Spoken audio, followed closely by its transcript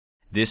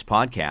This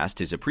podcast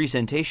is a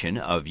presentation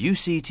of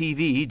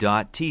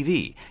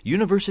UCTV.tv,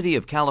 University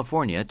of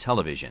California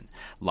Television.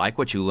 Like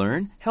what you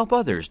learn? Help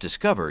others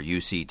discover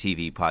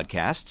UCTV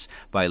podcasts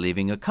by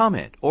leaving a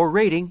comment or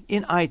rating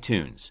in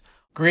iTunes.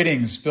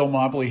 Greetings, Bill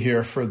Mobley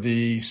here for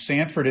the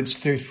Sanford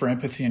Institute for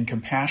Empathy and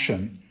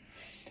Compassion.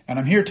 And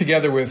I'm here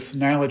together with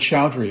Naila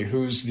Chowdhury,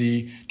 who's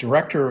the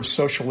Director of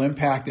Social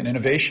Impact and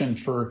Innovation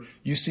for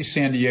UC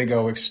San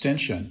Diego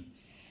Extension.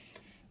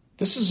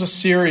 This is a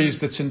series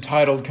that's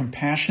entitled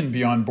Compassion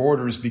Beyond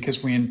Borders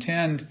because we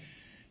intend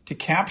to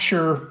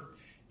capture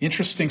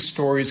interesting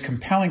stories,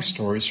 compelling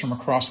stories from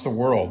across the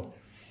world.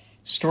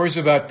 Stories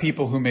about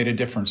people who made a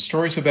difference,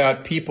 stories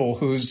about people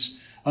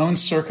whose own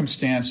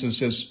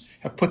circumstances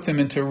have put them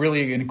into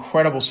really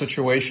incredible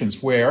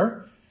situations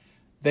where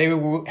they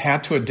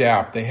had to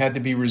adapt, they had to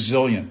be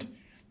resilient,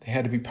 they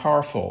had to be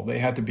powerful, they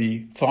had to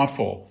be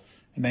thoughtful,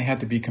 and they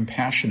had to be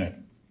compassionate.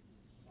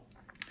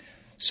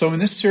 So in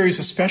this series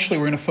especially,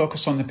 we're going to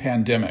focus on the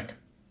pandemic.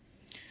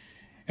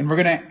 And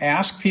we're going to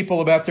ask people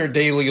about their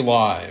daily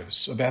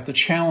lives, about the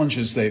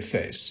challenges they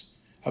face,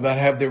 about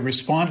how they've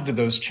responded to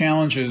those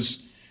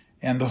challenges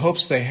and the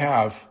hopes they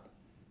have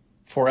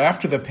for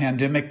after the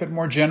pandemic, but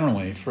more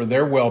generally for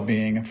their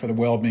well-being and for the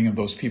well-being of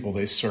those people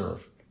they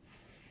serve.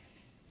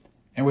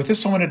 And with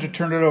this, I wanted to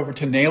turn it over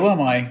to Naila,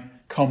 my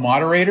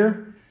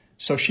co-moderator,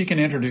 so she can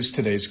introduce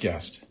today's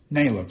guest.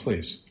 Naila,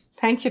 please.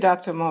 Thank you,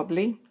 Dr.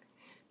 Mobley.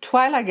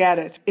 Twyla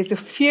Garrett is a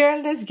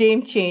fearless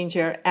game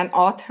changer, an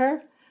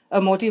author, a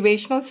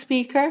motivational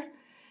speaker,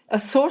 a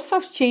source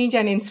of change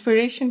and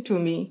inspiration to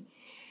me.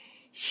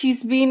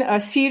 She's been a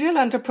serial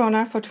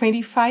entrepreneur for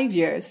 25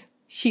 years.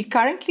 She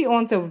currently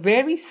owns a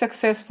very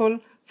successful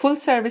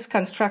full-service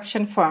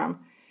construction firm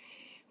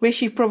where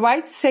she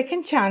provides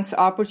second chance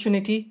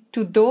opportunity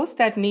to those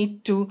that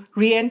need to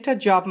re-enter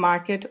job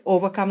market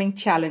overcoming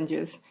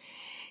challenges.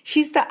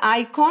 She's the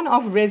icon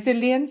of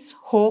resilience,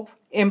 hope,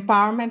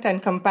 empowerment,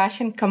 and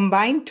compassion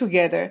combined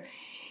together.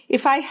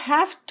 If I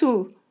have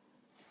to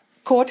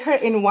quote her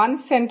in one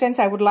sentence,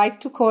 I would like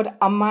to quote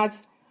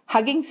Amma's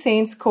Hugging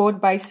Saints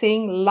quote by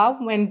saying, "Love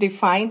when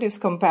defined is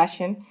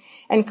compassion,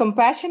 and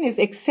compassion is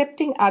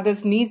accepting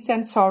others' needs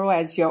and sorrow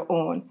as your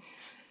own."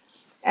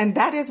 And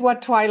that is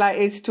what Twyla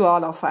is to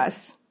all of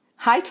us.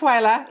 Hi,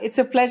 Twyla. It's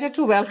a pleasure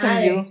to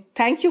welcome you.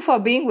 Thank you for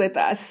being with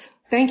us.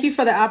 Thank you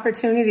for the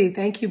opportunity.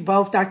 Thank you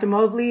both, Dr.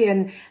 Mobley,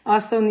 and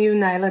also you,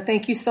 Naila.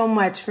 Thank you so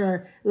much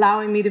for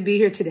allowing me to be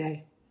here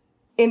today.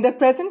 In the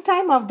present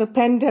time of the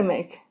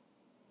pandemic,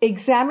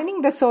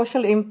 examining the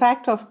social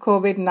impact of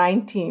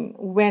COVID-19,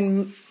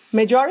 when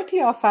majority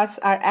of us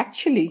are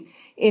actually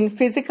in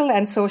physical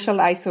and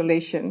social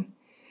isolation,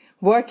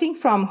 working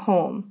from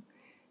home,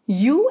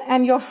 you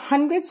and your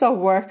hundreds of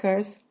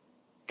workers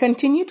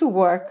continue to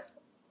work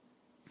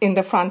in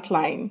the front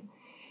line.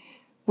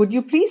 Would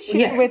you please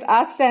share with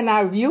us and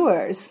our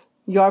viewers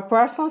your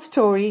personal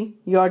story,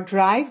 your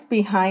drive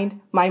behind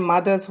My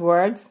Mother's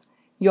Words,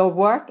 your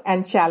work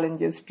and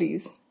challenges,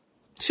 please?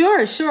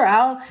 Sure.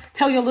 I'll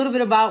tell you a little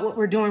bit about what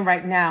we're doing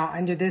right now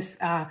under this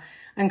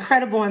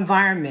incredible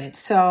environment.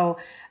 So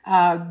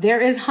there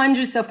is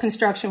hundreds of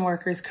construction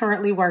workers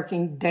currently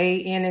working day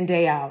in and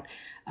day out.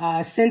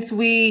 Since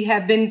we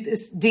have been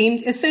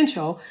deemed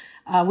essential,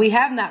 we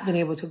have not been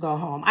able to go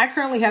home. I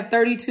currently have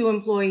 32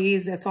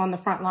 employees that's on the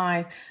front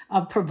line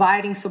of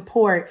providing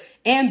support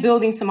and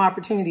building some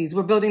opportunities.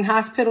 We're building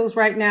hospitals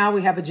right now.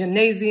 We have a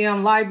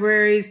gymnasium,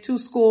 libraries, 2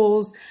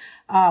 schools,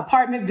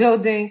 apartment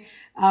building.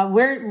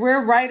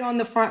 We're right on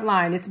the front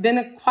line. It's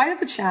been quite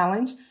of a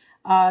challenge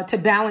to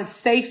balance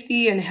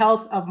safety and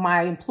health of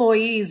my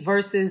employees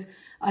versus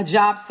a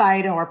job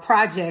site or a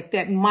project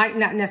that might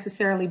not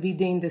necessarily be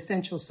deemed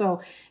essential.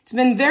 So it's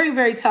been very,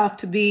 very tough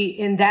to be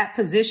in that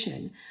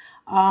position.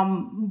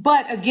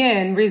 But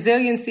again,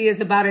 resiliency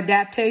is about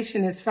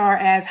adaptation as far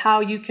as how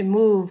you can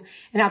move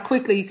and how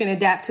quickly you can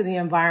adapt to the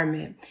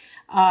environment.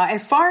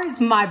 As far as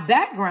my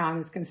background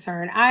is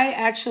concerned, I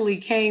actually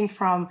came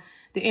from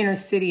the inner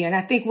city. And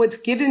I think what's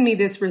given me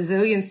this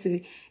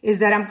resiliency is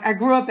that I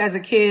grew up as a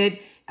kid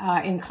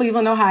in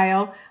Cleveland,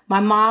 Ohio. My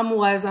mom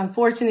was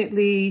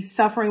unfortunately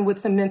suffering with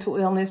some mental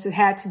illness. It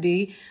had to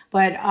be,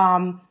 but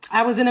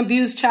I was an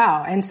abused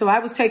child. And so I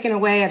was taken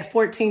away at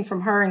 14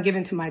 from her and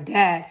given to my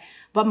dad.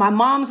 But my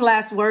mom's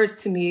last words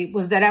to me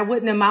was that I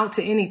wouldn't amount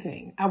to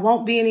anything. I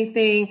won't be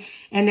anything,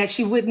 and that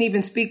she wouldn't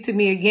even speak to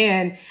me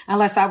again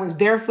unless I was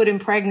barefoot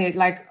and pregnant,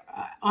 like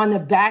on the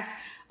back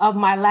of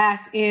my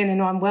last inn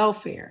and on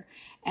welfare.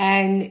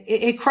 And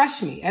it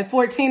crushed me. At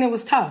 14, it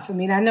was tough. I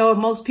mean, I know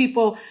most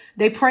people,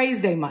 they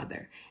praise their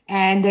mother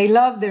and they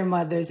love their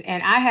mothers.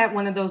 And I had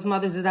one of those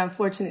mothers that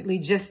unfortunately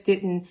just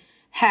didn't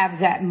have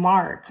that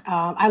mark.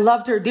 I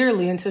loved her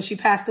dearly until she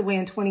passed away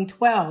in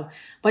 2012,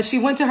 but she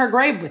went to her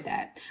grave with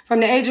that. From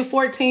the age of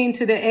 14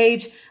 to the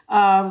age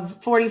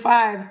of 40,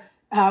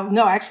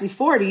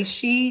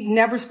 she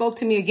never spoke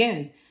to me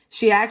again.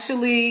 She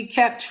actually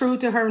kept true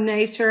to her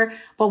nature.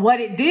 But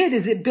what it did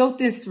is it built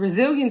this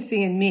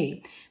resiliency in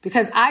me,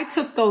 because I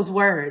took those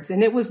words,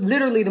 and it was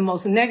literally the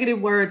most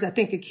negative words I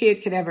think a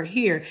kid could ever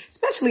hear,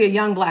 especially a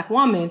young Black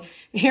woman,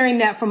 hearing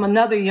that from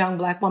another young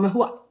Black woman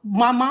who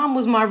my mom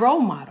was my role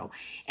model.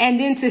 And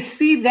then to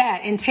see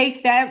that and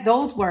take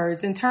those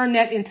words and turn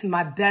that into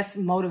my best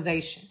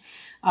motivation.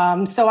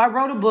 So I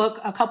wrote a book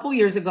a couple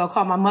years ago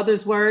called My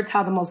Mother's Words,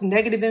 How the Most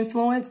Negative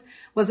Influence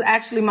Was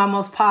Actually My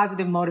Most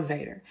Positive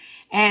Motivator.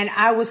 And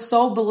I was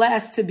so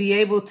blessed to be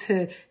able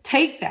to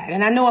take that.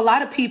 And I know a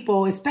lot of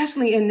people,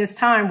 especially in this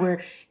time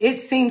where it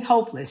seems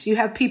hopeless. You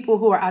have people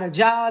who are out of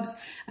jobs.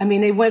 I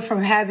mean, they went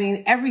from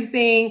having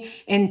everything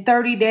in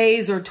 30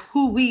 days or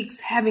 2 weeks,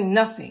 having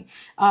nothing.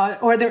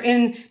 Or they're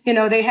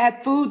they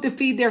had food to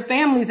feed their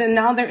families, and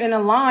now they're in a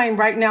line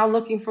right now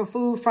looking for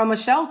food from a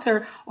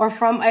shelter or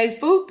from a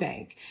food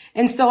bank.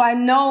 And so I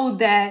know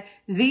that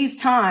these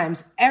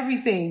times,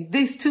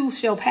 these too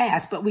shall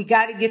pass, but we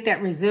got to get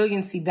that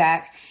resiliency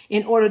back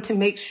in order to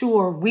make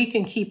sure we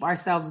can keep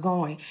ourselves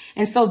going.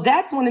 And so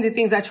that's one of the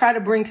things I try to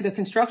bring to the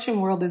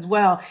construction world as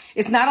well.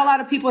 It's not a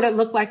lot of people that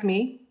look like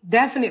me.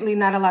 Definitely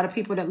not a lot of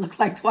people that look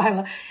like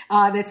Twyla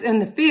that's in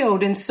the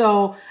field. And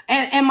so,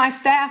 and my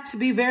staff, to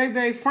be very,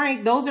 very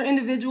frank, those are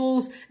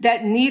individuals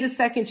that need a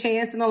second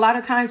chance. And a lot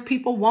of times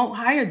people won't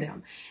hire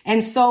them.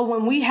 And so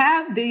when we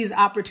have these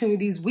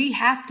opportunities, we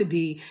have to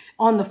be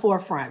on the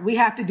forefront. We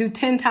have to do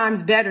 10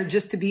 times better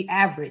just to be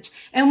average.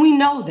 And we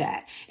know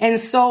that. And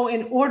so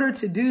in order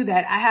to do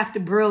that, I have to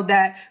build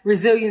that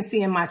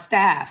resiliency in my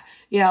staff.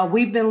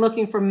 We've been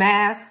looking for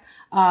masks.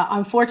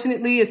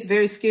 Unfortunately, it's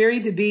very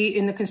scary to be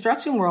in the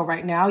construction world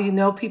right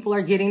now. People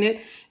are getting it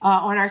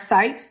on our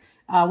sites.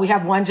 We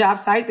have one job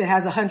site that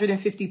has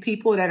 150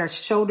 people that are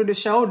shoulder to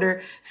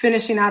shoulder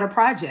finishing out a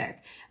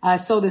project.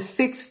 So the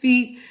 6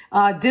 feet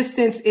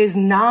distance is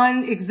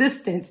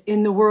non-existent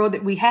in the world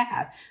that we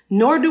have.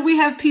 Nor do we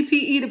have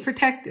PPE to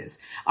protect us.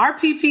 Our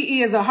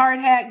PPE is a hard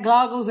hat,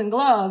 goggles, and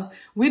gloves.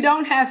 We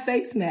don't have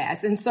face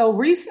masks. And so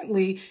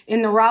recently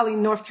in the Raleigh,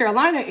 North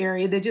Carolina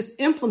area, they just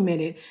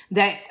implemented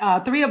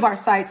that 3 of our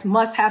sites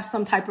must have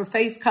some type of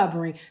face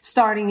covering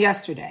starting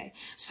yesterday.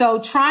 So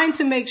trying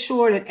to make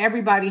sure that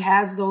everybody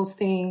has those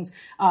things,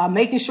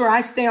 making sure I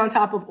stay on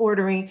top of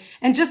ordering.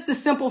 And just the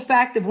simple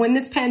fact of when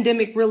this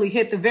pandemic really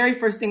hit, the very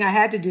first thing I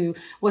had to do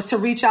was to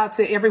reach out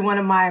to every one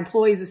of my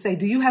employees and say,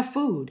 do you have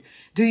food?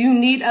 Do you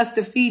need us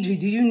to feed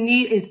you?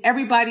 Is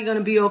everybody going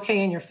to be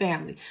okay in your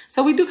family?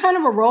 So we do kind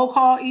of a roll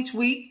call each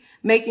week,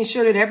 making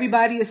sure that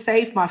everybody is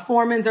safe. My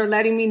foremans are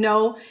letting me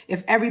know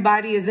if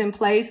everybody is in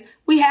place.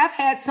 We have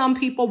had some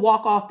people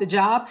walk off the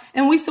job,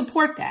 and we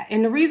support that.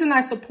 And the reason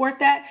I support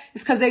that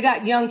is because they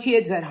got young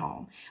kids at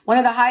home. One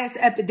of the highest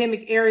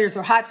epidemic areas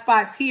or hot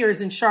spots here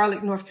is in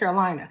Charlotte, North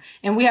Carolina.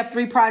 And we have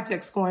 3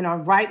 projects going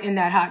on right in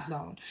that hot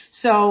zone.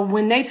 So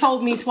when they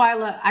told me,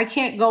 Twyla, I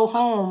can't go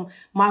home,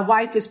 my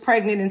wife is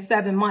pregnant in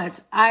 7 months,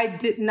 I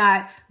did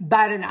not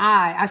bat an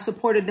eye. I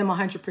supported them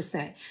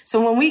 100%.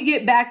 So when we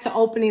get back to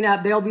opening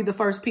up, they'll be the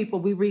first people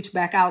we reach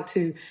back out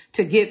to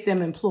get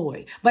them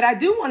employed. But I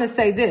do want to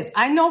say this.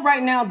 I know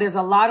right now there's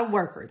a lot of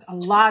workers.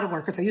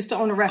 I used to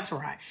own a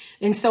restaurant.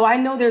 And so I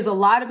know there's a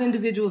lot of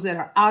individuals that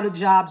are out of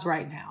jobs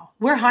right now.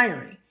 We're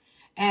hiring.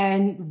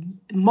 And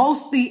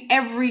mostly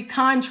every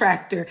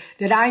contractor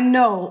that I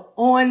know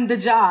on the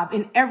job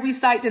in every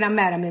site that I'm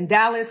at, I'm in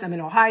Dallas, I'm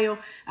in Ohio,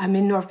 I'm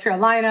in North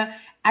Carolina,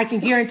 I can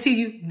guarantee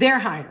you they're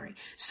hiring.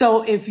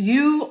 So if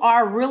you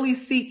are really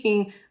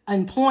seeking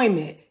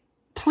employment,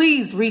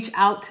 please reach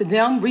out to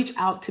them, reach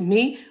out to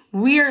me.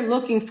 We're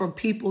looking for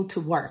people to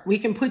work. We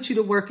can put you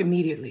to work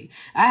immediately.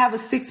 I have a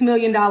 $6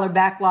 million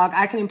backlog.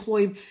 I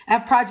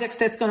have projects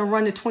that's going to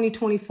run to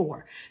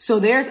 2024.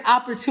 So there's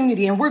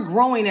opportunity, and we're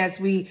growing as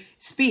we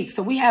speak.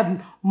 So we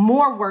have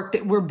more work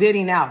that we're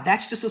bidding out.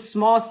 That's just a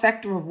small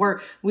sector of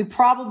work. We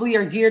probably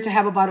are geared to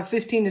have about a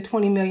 $15 to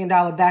 $20 million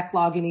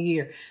backlog in a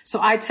year. So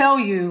I tell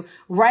you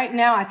right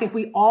now, I think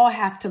we all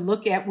have to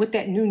look at what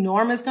that new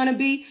norm is going to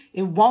be.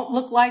 It won't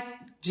look like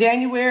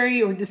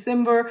January or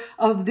December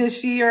of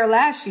this year or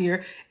last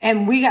year.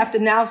 And we have to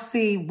now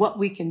see what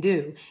we can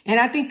do. And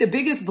I think the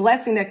biggest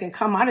blessing that can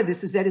come out of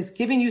this is that it's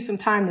giving you some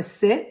time to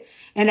sit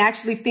and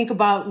actually think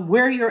about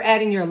where you're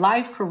at in your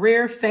life,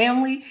 career,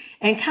 family,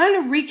 and kind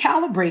of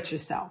recalibrate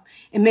yourself.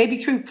 And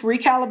maybe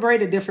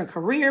recalibrate a different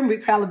career,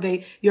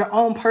 recalibrate your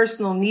own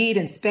personal need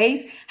and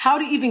space, how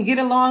to even get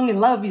along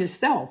and love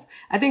yourself.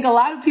 I think a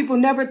lot of people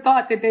never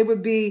thought that they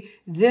would be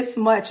this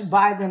much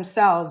by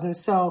themselves. And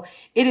so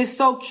it is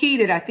so key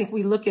that I think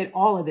we look at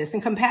all of this.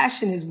 And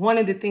compassion is one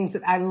of the things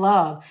that I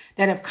love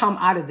that have come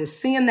out of this.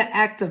 Seeing the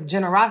act of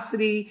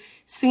generosity,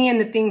 seeing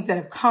the things that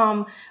have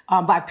come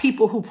by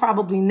people who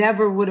probably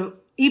never would have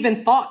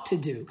even thought to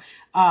do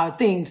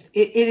things.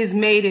 It has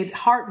made it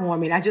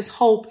heartwarming. I just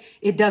hope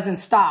it doesn't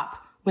stop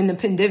when the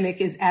pandemic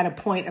is at a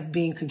point of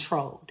being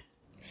controlled.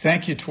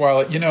 Thank you,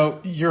 Twyla.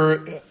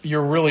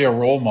 You're really a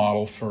role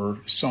model for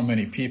so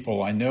many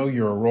people. I know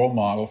you're a role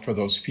model for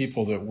those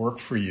people that work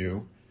for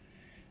you.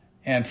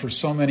 And for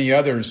so many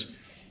others,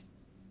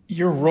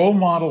 your role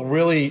model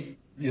really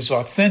is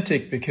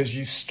authentic because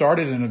you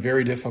started in a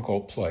very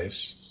difficult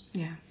place.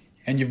 Yeah.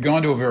 And you've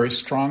gone to a very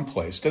strong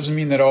place. Doesn't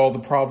mean that all the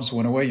problems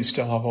went away. You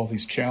still have all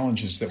these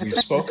challenges that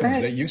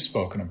that you've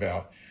spoken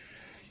about.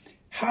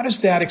 How does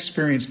that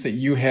experience that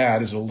you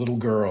had as a little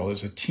girl,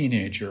 as a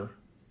teenager,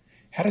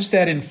 how does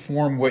that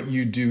inform what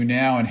you do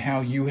now and how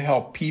you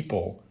help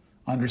people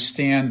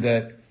understand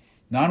that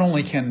not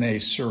only can they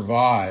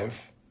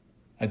survive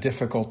a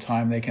difficult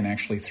time, they can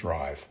actually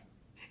thrive?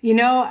 You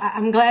know,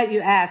 I'm glad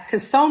you asked,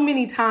 because so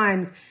many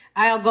times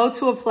I'll go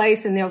to a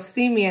place and they'll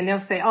see me and they'll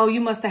say, oh, you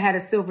must have had a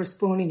silver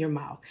spoon in your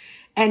mouth.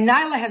 And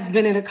Nyla has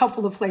been in a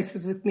couple of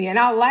places with me, and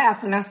I'll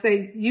laugh and I'll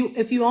say,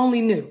 if you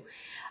only knew.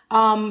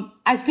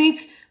 I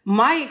think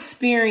my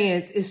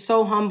experience is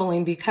so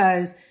humbling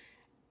because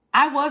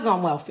I was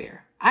on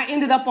welfare. I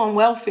ended up on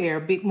welfare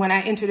when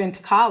I entered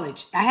into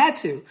college. I had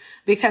to,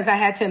 because I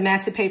had to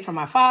emancipate from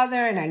my father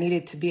and I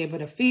needed to be able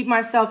to feed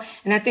myself.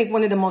 And I think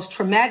one of the most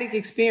traumatic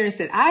experiences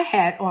that I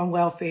had on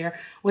welfare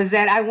was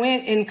that I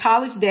went in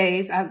college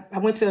days. I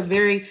went to a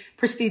very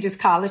prestigious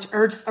college,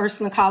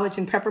 Ursula College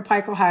in Pepper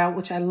Pike, Ohio,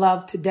 which I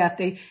love to death.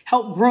 They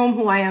helped groom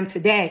who I am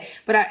today.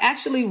 But I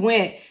actually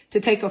went to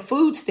take a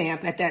food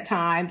stamp at that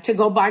time to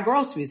go buy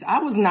groceries. I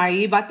was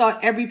naive. I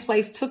thought every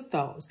place took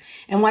those.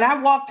 And when I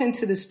walked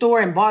into the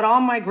store and bought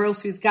all my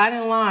groceries, got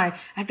in line,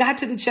 I got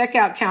to the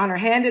checkout counter,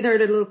 handed her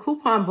the little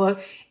coupon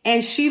book,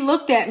 and she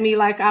looked at me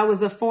like I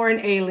was a foreign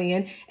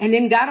alien, and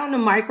then got on the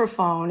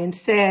microphone and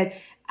said,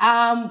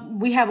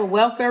 we have a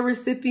welfare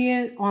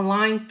recipient on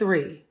line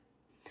 3.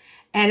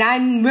 And I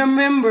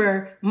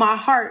remember my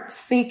heart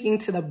sinking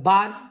to the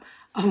bottom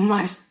of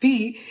my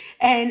feet,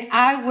 and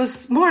I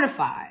was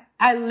mortified.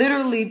 I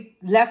literally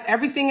left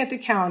everything at the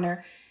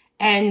counter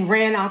and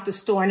ran out the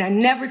store. And I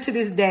never to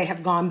this day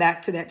have gone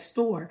back to that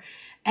store.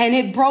 And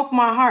it broke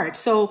my heart.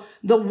 So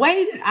the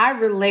way that I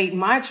relate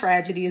my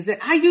tragedy is that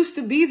I used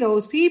to be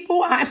those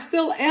people. I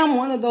still am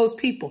one of those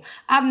people.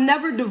 I've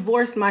never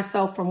divorced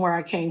myself from where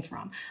I came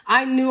from.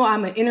 I knew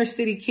I'm an inner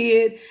city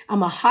kid.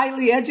 I'm a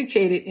highly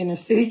educated inner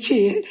city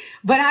kid,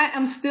 but I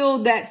am still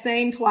that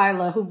same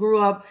Twyla who grew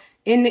up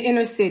in the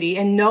inner city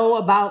and know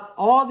about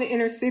all the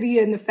inner city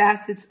and the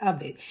facets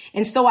of it.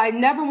 And so I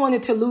never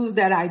wanted to lose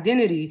that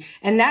identity.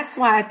 And that's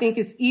why I think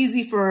it's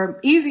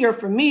easier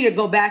for me to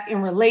go back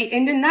and relate,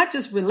 and then not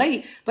just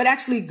relate, but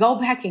actually go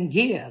back and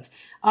give.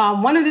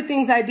 One of the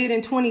things I did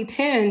in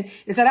 2010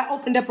 is that I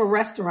opened up a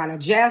restaurant, a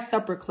jazz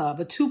supper club,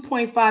 a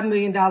 $2.5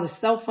 million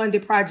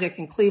self-funded project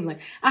in Cleveland.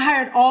 I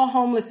hired all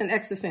homeless and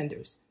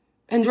ex-offenders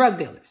and drug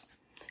dealers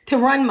to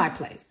run my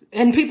place.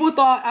 And people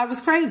thought I was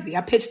crazy.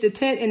 I pitched a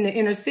tent in the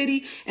inner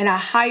city and I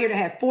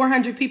had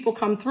 400 people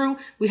come through.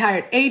 We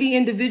hired 80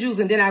 individuals.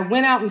 And then I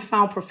went out and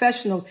found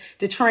professionals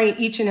to train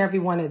each and every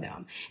one of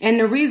them. And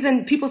the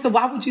reason people said,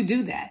 why would you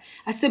do that?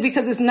 I said,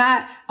 because it's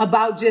not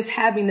about just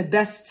having the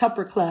best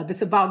supper club.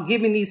 It's about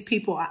giving these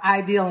people an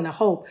ideal and a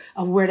hope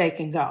of where they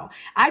can go.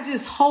 I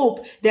just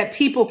hope that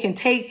people can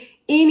take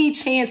any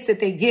chance that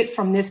they get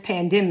from this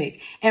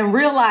pandemic and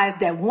realize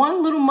that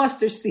one little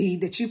mustard seed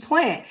that you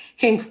plant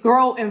can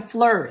grow and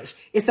flourish.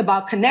 It's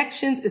about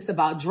connections. It's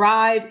about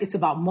drive. It's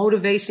about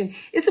motivation.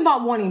 It's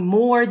about wanting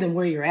more than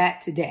where you're at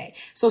today.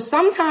 So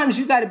sometimes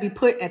you got to be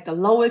put at the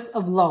lowest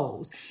of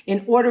lows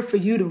in order for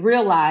you to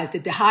realize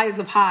that the highest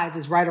of highs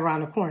is right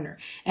around the corner.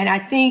 And I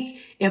think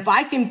if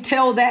I can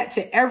tell that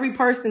to every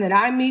person that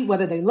I meet,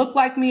 whether they look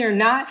like me or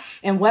not,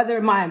 and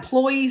whether my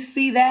employees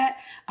see that,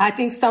 I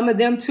think some of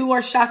them too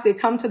are shocked. They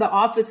come to the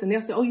office and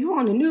they'll say, oh, you were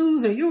on the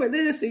news, or you were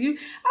this, or you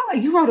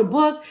wrote a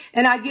book.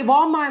 And I give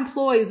all my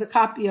employees a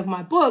copy of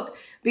my book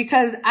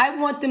because I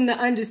want them to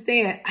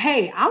understand,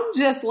 hey, I'm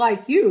just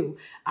like you.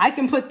 I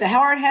can put the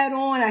hard hat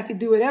on. I can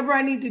do whatever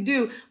I need to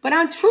do, but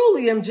I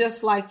truly am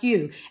just like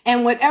you.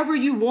 And whatever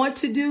you want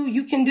to do,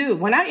 you can do.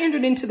 When I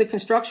entered into the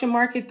construction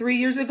market 3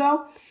 years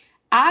ago,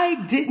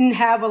 I didn't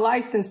have a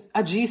license,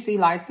 a GC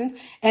license,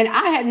 and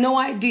I had no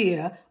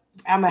idea.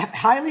 I'm a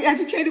highly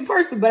educated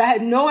person, but I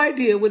had no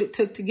idea what it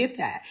took to get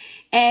that.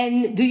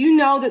 And do you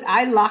know that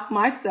I locked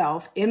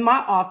myself in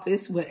my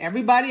office with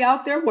everybody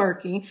out there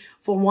working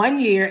for 1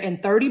 year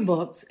and 30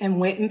 books and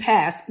went and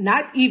passed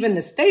not even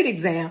the state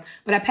exam,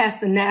 but I passed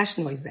the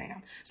national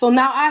exam. So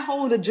now I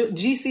hold a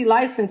GC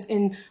license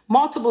in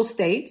multiple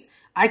states.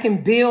 I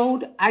can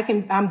build.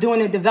 I'm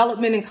doing a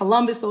development in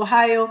Columbus,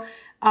 Ohio.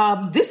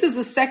 This is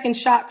a second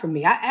shot for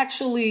me. I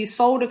actually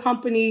sold a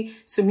company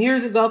some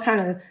years ago, kind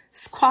of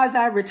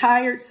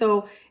quasi-retired.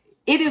 So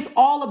it is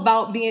all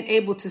about being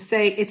able to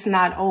say it's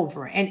not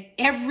over. And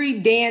every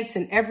dance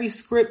and every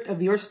script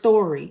of your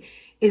story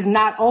is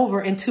not over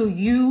until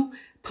you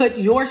put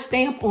your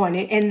stamp on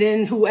it. And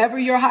then whoever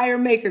your hire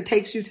maker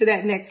takes you to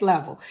that next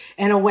level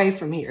and away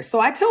from here. So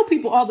I tell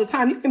people all the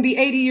time, you can be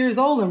 80 years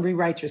old and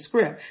rewrite your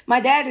script. My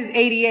dad is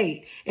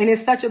 88, and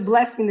it's such a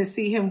blessing to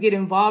see him get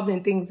involved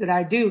in things that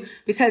I do,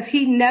 because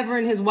he never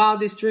in his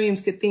wildest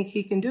dreams could think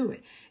he can do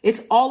it.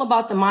 It's all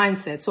about the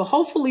mindset. So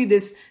hopefully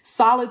this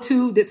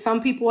solitude that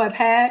some people have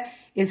had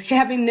is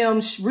having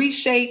them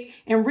reshape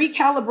and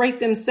recalibrate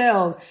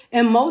themselves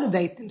and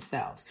motivate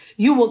themselves.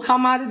 You will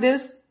come out of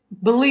this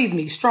Believe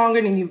me,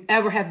 stronger than you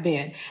ever have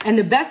been. And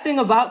the best thing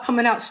about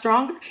coming out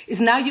stronger is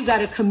now you've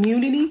got a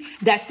community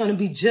that's going to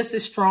be just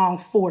as strong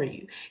for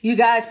you. You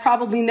guys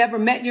probably never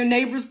met your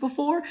neighbors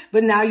before,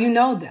 but now you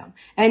know them.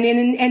 And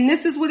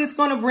this is what it's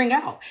going to bring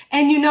out.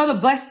 And you know, the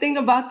best thing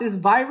about this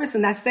virus,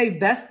 and I say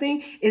best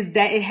thing, is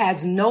that it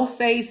has no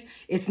face.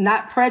 It's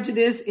not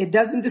prejudice. It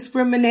doesn't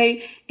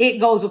discriminate. It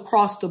goes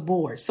across the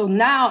board. So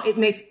now it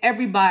makes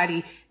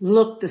everybody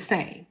look the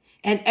same.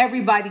 And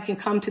everybody can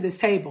come to this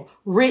table.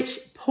 Rich,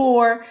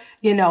 poor,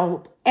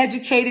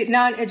 educated,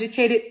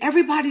 non-educated.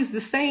 Everybody's the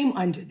same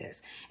under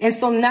this. And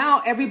so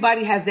now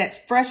everybody has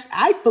that fresh,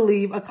 I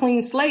believe, a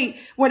clean slate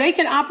where they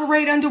can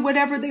operate under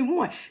whatever they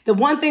want. The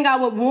one thing I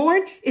would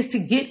warn is to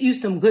get you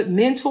some good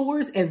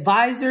mentors,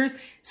 advisors,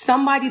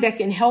 somebody that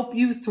can help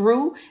you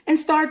through and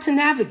start to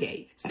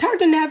navigate. Start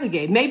to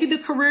navigate. Maybe the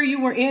career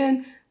you were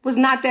in was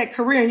not that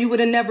career and you would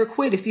have never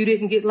quit if you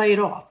didn't get laid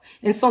off.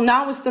 And so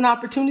now it's an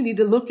opportunity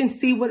to look and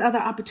see what other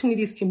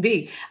opportunities can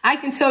be. I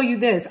can tell you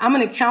this, I'm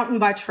an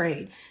accountant by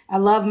trade. I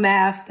love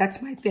math.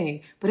 That's my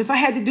thing. But if I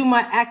had to do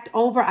my act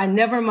over, I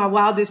never in my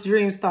wildest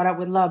dreams thought I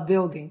would love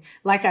building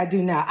like I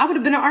do now. I would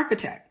have been an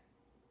architect.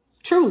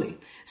 Truly.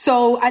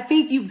 So I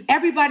think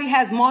everybody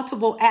has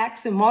multiple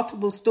acts and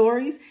multiple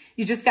stories.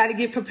 You just got to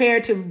get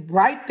prepared to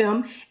write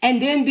them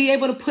and then be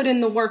able to put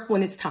in the work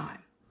when it's time.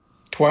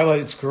 Twyla,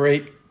 it's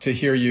great to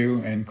hear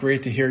you and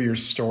great to hear your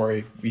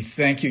story. We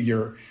thank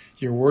you.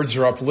 Your words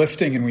are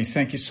uplifting, and we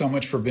thank you so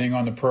much for being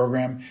on the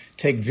program.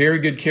 Take very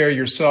good care of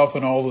yourself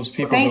and all those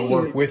people that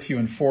work with you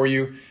and for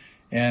you,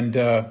 and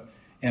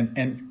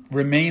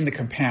remain the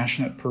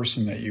compassionate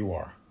person that you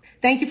are.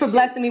 Thank you for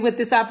blessing me with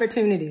this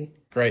opportunity.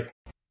 Great.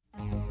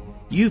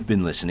 You've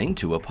been listening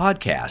to a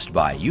podcast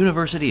by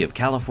University of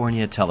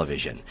California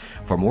Television.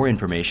 For more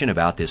information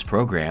about this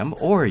program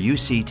or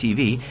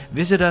UCTV,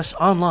 visit us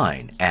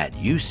online at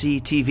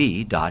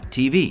uctv.tv.